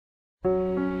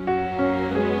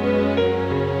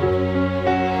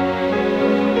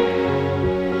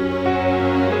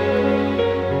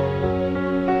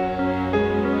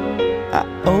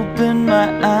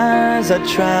I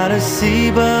try to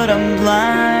see, but I'm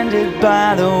blinded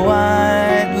by the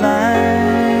white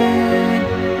light.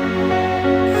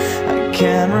 I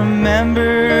can't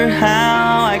remember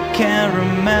how, I can't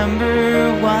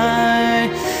remember why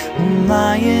I'm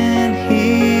lying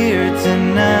here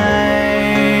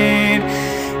tonight,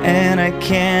 and I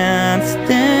can't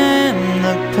stand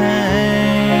the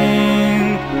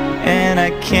pain, and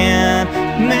I can't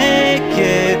make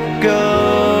it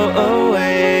go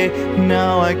away.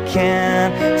 No, I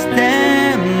can't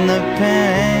stand the pain.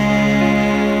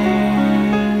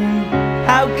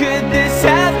 How could this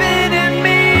happen to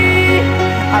me?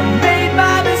 I made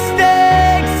my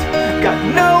mistakes, got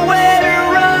nowhere to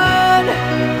run.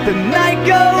 The night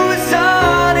goes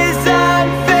on as I'm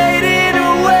fading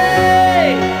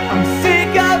away. I'm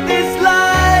sick of this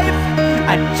life,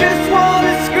 I just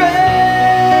wanna scream.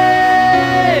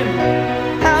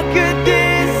 How could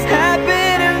this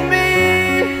happen to me?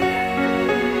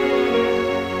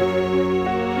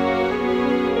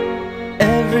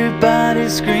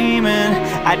 Everybody's screaming,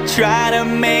 I try to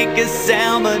make a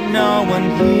sound, but no one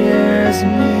hears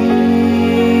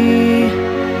me.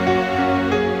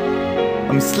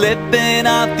 I'm slipping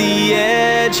off the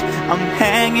edge, I'm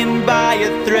hanging by a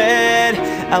thread.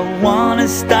 I wanna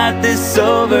start this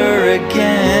over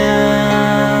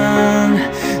again,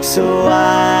 so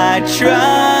I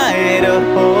try to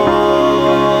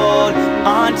hold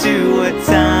on to a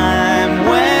time